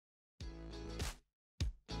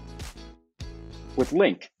With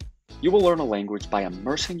LingQ, you will learn a language by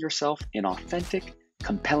immersing yourself in authentic,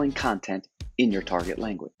 compelling content in your target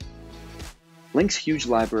language. LingQ's huge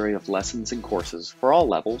library of lessons and courses for all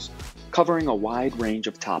levels, covering a wide range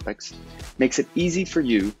of topics, makes it easy for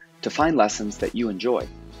you to find lessons that you enjoy.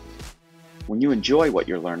 When you enjoy what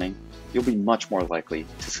you're learning, you'll be much more likely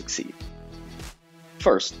to succeed.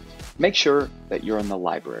 First, make sure that you're in the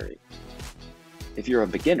library. If you're a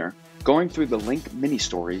beginner, going through the LingQ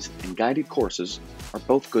mini-stories and guided courses are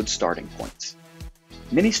both good starting points.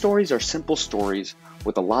 Mini-stories are simple stories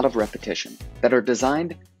with a lot of repetition that are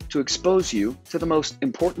designed to expose you to the most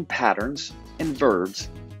important patterns and verbs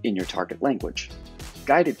in your target language.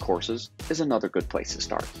 Guided courses is another good place to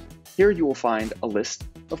start. Here you will find a list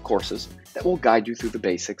of courses that will guide you through the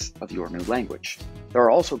basics of your new language. There are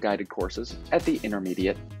also guided courses at the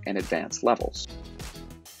intermediate and advanced levels.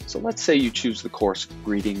 So let's say you choose the course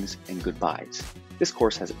Greetings and Goodbyes. This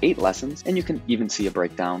course has 8 lessons, and you can even see a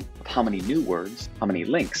breakdown of how many new words, how many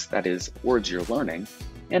links, that is, words you're learning,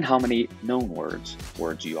 and how many known words,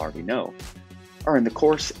 words you already know, are in the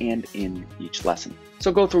course and in each lesson.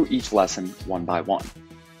 So go through each lesson one by one.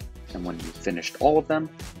 And when you've finished all of them,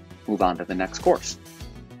 move on to the next course.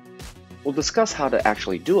 We'll discuss how to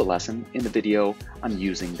actually do a lesson in the video on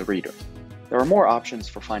using the reader. There are more options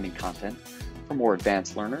for finding content for more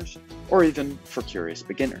advanced learners, or even for curious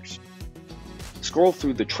beginners. Scroll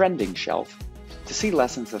through the trending shelf to see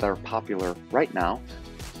lessons that are popular right now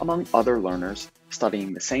among other learners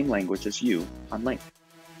studying the same language as you on LingQ.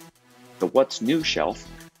 The What's New shelf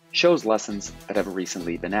shows lessons that have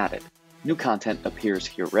recently been added. New content appears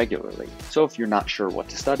here regularly, so if you're not sure what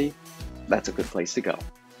to study, that's a good place to go.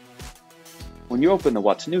 When you open the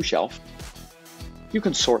What's New shelf, you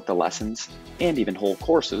can sort the lessons and even whole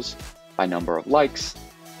courses by number of likes,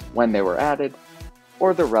 when they were added,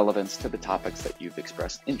 or their relevance to the topics that you've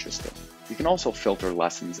expressed interest in. You can also filter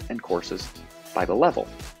lessons and courses by the level.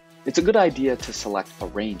 It's a good idea to select a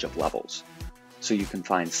range of levels, so you can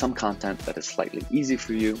find some content that is slightly easy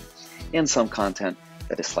for you and some content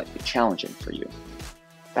that is slightly challenging for you.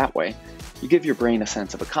 That way, you give your brain a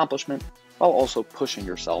sense of accomplishment while also pushing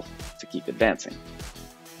yourself to keep advancing.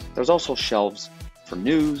 There's also shelves for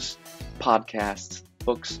news, podcasts,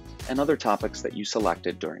 books, and other topics that you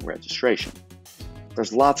selected during registration.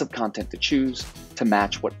 There's lots of content to choose to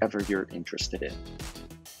match whatever you're interested in.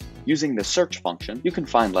 Using the search function, you can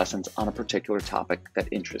find lessons on a particular topic that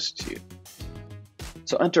interests you.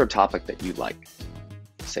 So enter a topic that you like,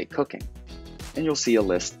 say cooking, and you'll see a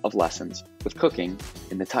list of lessons with cooking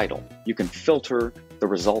in the title. You can filter the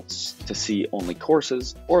results to see only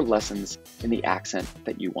courses or lessons in the accent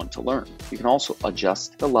that you want to learn. You can also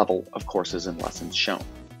adjust the level of courses and lessons shown.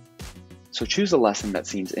 So choose a lesson that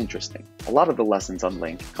seems interesting. A lot of the lessons on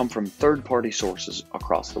LingQ come from third-party sources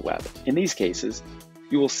across the web. In these cases,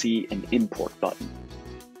 you will see an import button.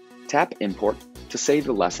 Tap Import to save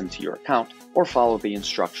the lesson to your account or follow the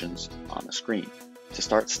instructions on the screen to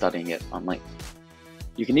start studying it on LingQ.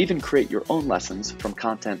 You can even create your own lessons from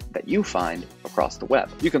content that you find across the web.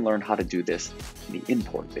 You can learn how to do this in the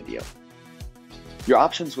import video. Your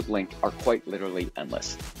options with LingQ are quite literally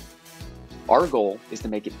endless. Our goal is to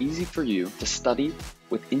make it easy for you to study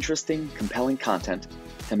with interesting, compelling content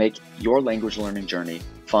to make your language learning journey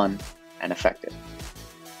fun and effective.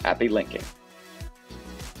 Happy LingQing!